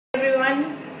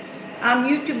I'm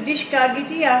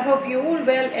Utubedishgagige. I hope you're all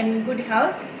well and in good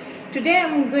health. Today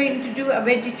I'm going to do a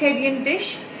vegetarian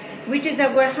dish, which is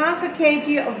I've got half a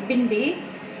kg of bhindi.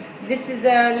 This is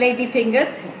lady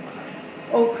fingers,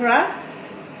 okra,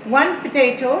 one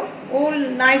potato, all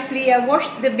nicely. I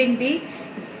washed the bhindi,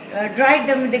 dried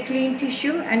them with a clean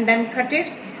tissue and then cut it.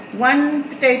 One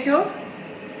potato,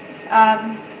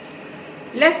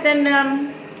 less than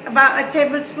about a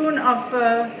tablespoon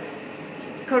of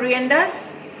coriander,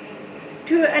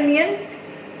 2 onions,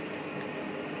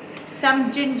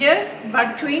 some ginger,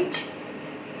 about 2 inch,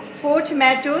 4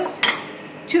 tomatoes,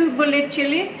 2 bullet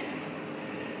chilies,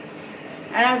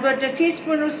 and I've got a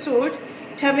teaspoon of salt,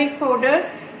 turmeric powder,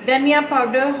 dhania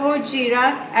powder, whole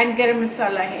jeera and garam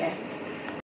masala here.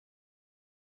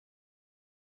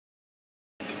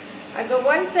 I've got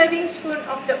 1 serving spoon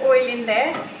of the oil in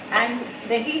there and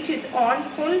the heat is on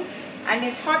full and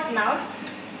it's hot now.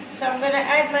 So I'm going to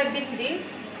add my bhindi,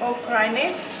 okra in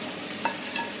it,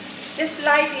 just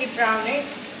lightly brown it,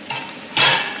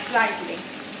 slightly,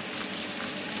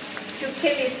 to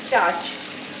kill its starch.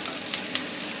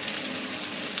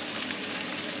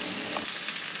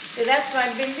 So that's my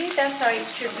bhindi, that's how it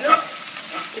should look.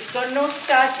 It's got no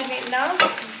starch in it now,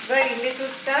 very little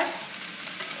starch.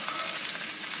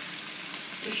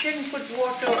 You shouldn't put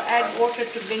water or add water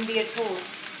to bhindi at all.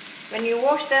 When you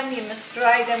wash them, you must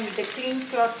dry them with a clean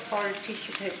cloth or a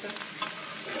tissue paper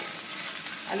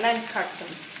and then cut them.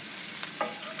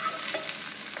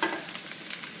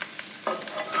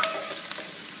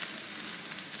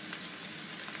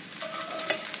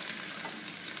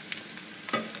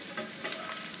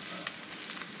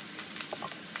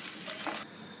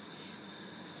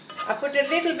 I put a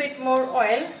little bit more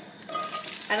oil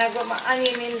and I've got my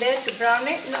onion in there to brown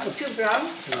it, not too brown.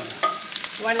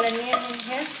 1 onion in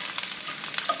here,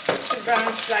 just to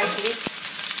brown slightly.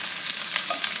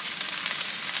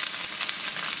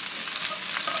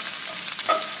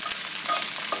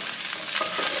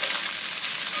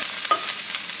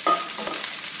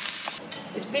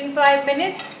 It's been 5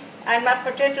 minutes and my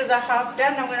potatoes are half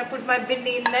done. I'm going to put my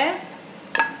bhindi in there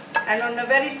and on a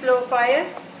very slow fire.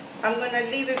 I'm going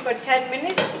to leave it for 10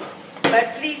 minutes,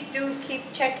 but please do keep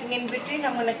checking in between.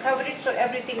 I'm going to cover it so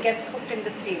everything gets cooked in the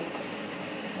steam.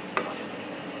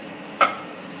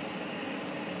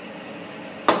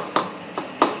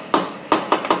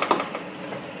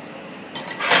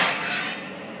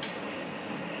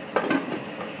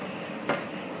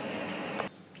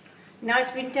 Now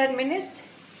it's been 10 minutes.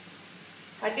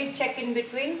 I did check in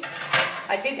between.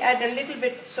 I did add a little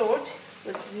bit of salt,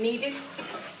 was needed.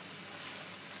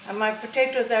 And my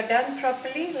potatoes are done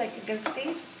properly, like you can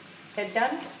see. They're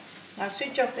done. Now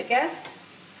switch off the gas.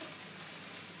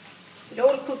 It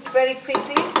all cooked very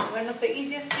quickly. One of the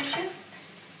easiest dishes.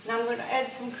 Now I'm going to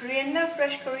add some coriander,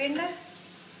 fresh coriander.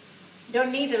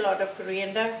 Don't need a lot of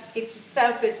coriander. It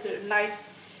itself is a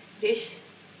nice dish.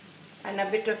 And a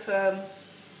bit of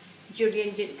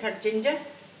julienne cut ginger.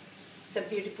 It's a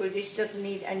beautiful dish, doesn't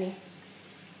need any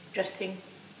dressing,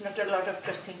 not a lot of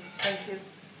dressing. Thank you.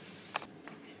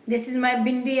 This is my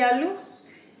bhindi aloo.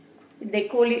 They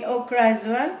call it okra as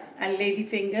well, and lady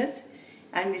fingers.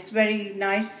 And it's very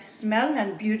nice smell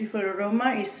and beautiful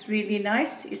aroma. It's really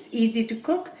nice. It's easy to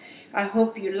cook. I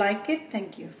hope you like it.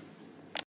 Thank you.